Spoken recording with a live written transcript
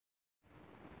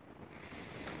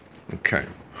Okay,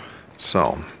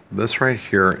 so this right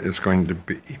here is going to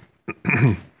be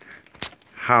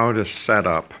how to set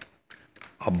up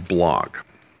a blog,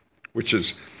 which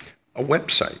is a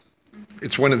website.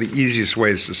 It's one of the easiest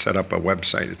ways to set up a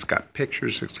website. It's got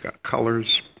pictures, it's got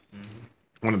colors,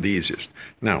 one of the easiest.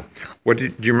 Now,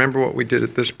 do you remember what we did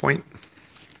at this point?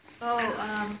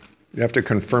 You have to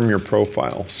confirm your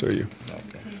profile, so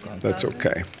that's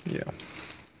okay, yeah.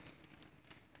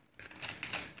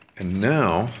 And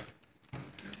now,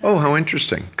 oh, how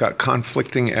interesting, got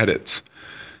conflicting edits.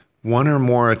 One or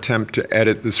more attempt to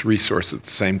edit this resource at the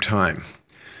same time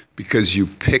because you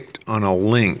picked on a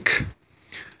link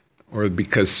or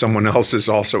because someone else is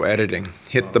also editing.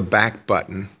 Hit the back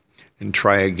button and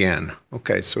try again.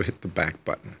 Okay, so hit the back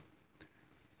button.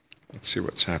 Let's see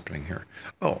what's happening here.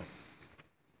 Oh,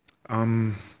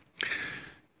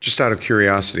 just out of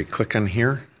curiosity, click on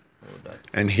here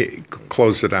and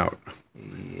close it out.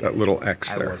 That little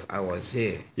X there. I was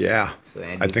here. Yeah, So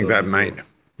I think that might.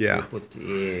 Yeah.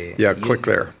 Yeah, click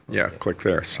there. Yeah, click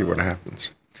there. See what happens.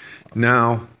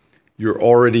 Now, you're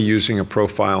already using a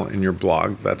profile in your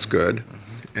blog. That's good.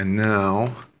 And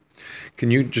now,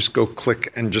 can you just go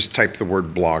click and just type the word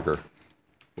blogger?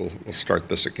 We'll start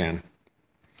this again.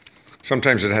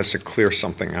 Sometimes it has to clear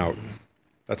something out.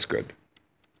 That's good.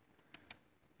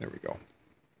 There we go.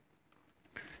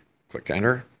 Click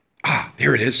enter. Ah,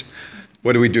 here it is.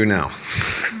 What do we do now?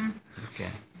 Okay.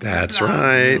 That's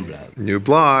right. New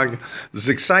blog. This is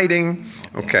exciting.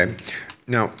 Okay.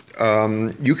 Now,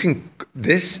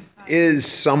 this is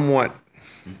somewhat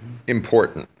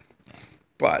important,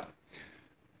 but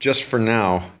just for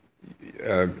now,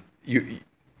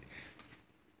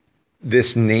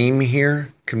 this name here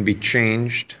can be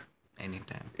changed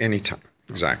Anytime. anytime.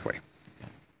 Exactly.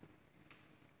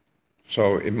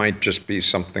 So it might just be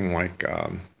something like,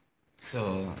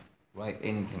 So write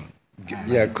anything.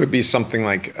 yeah, it could be something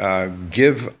like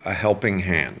give a helping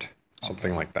hand,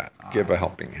 something like that. Give a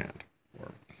helping hand.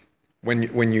 Or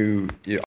when you